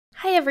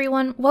Hi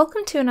everyone,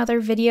 welcome to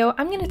another video.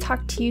 I'm going to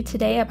talk to you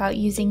today about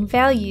using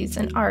values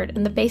in art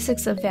and the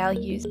basics of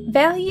values.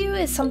 Value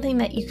is something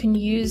that you can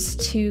use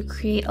to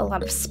create a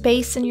lot of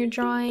space in your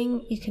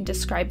drawing. You can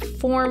describe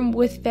form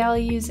with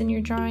values in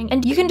your drawing,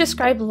 and you can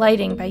describe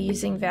lighting by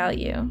using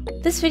value.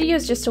 This video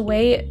is just a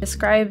way to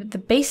describe the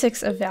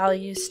basics of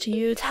values to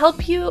you to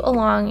help you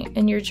along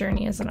in your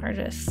journey as an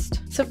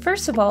artist. So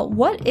first of all,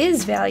 what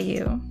is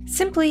value?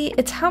 Simply,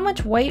 it's how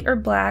much white or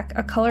black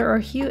a color or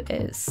hue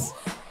is.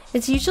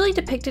 It's usually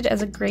depicted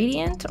as a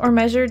gradient or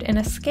measured in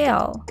a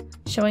scale,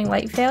 showing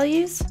light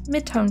values,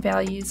 midtone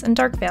values, and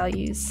dark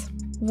values.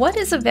 What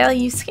is a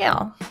value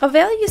scale? A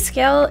value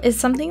scale is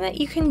something that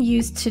you can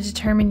use to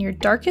determine your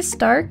darkest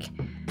dark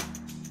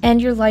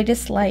and your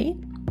lightest light,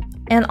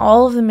 and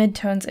all of the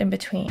midtones in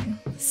between.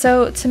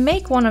 So to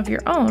make one of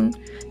your own,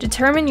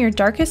 determine your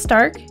darkest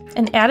dark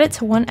and add it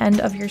to one end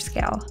of your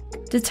scale.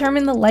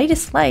 Determine the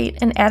lightest light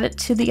and add it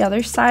to the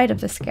other side of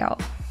the scale.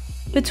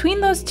 Between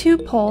those two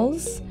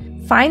poles,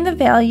 find the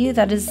value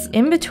that is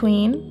in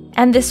between,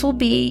 and this will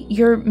be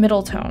your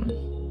middle tone.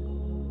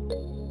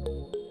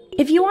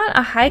 If you want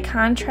a high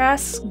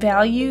contrast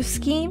value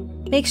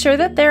scheme, make sure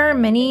that there are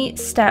many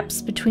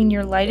steps between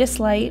your lightest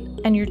light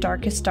and your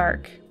darkest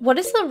dark. What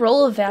is the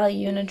role of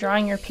value in a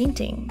drawing or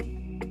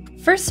painting?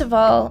 First of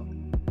all,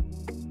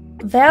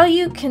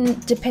 value can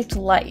depict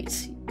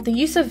light. The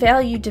use of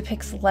value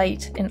depicts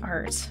light in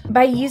art.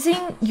 By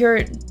using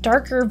your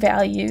darker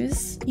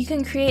values, you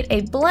can create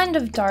a blend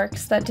of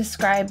darks that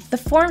describe the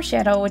form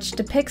shadow, which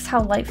depicts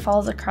how light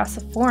falls across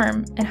a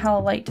form and how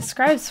light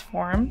describes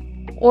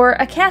form, or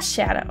a cast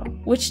shadow,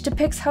 which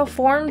depicts how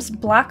forms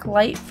block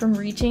light from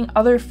reaching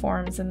other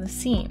forms in the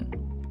scene.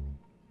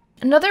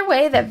 Another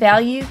way that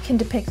value can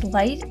depict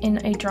light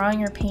in a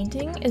drawing or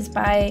painting is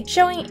by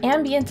showing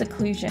ambient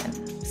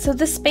occlusion. So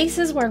the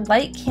spaces where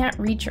light can't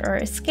reach or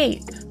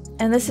escape,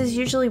 and this is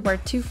usually where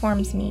two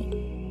forms meet.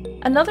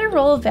 Another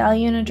role of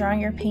value in a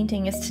drawing or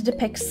painting is to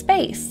depict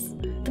space.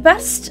 The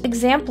best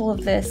example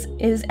of this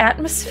is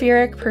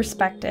atmospheric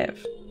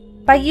perspective.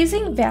 By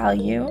using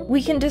value,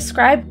 we can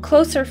describe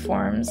closer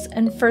forms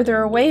and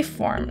further away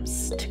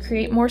forms to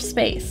create more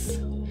space.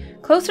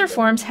 Closer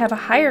forms have a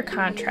higher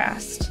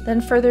contrast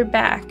than further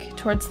back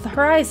towards the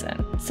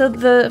horizon. So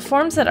the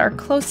forms that are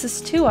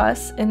closest to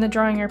us in the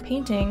drawing or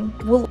painting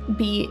will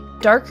be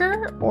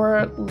darker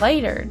or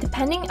lighter,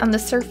 depending on the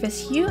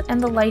surface hue and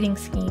the lighting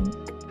scheme.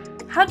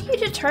 How do you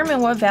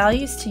determine what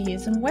values to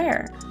use and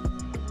where?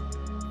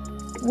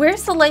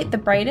 Where's the light the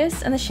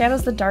brightest and the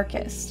shadows the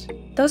darkest?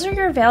 Those are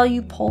your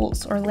value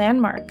poles or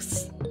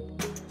landmarks.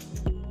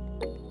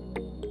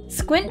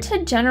 Squint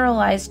to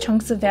generalize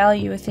chunks of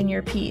value within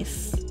your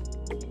piece.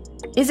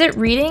 Is it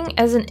reading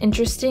as an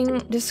interesting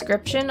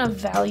description of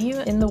value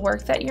in the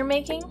work that you're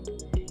making?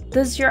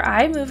 Does your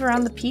eye move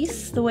around the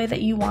piece the way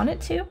that you want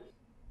it to?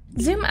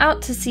 Zoom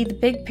out to see the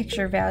big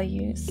picture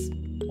values.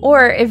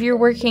 Or if you're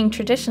working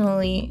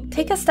traditionally,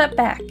 take a step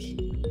back.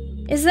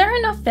 Is there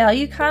enough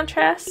value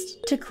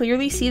contrast to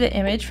clearly see the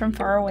image from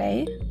far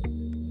away?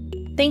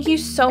 Thank you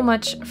so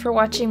much for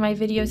watching my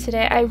video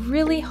today. I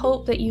really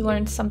hope that you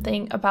learned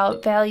something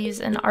about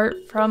values and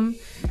art from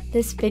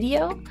this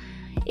video.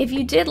 If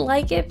you did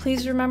like it,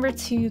 please remember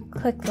to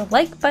click the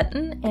like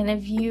button, and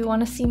if you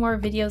want to see more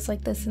videos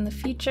like this in the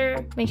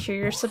future, make sure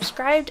you're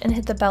subscribed and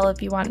hit the bell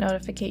if you want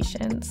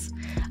notifications.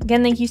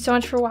 Again, thank you so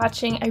much for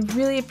watching. I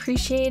really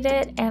appreciate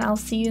it, and I'll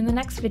see you in the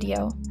next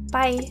video.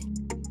 Bye!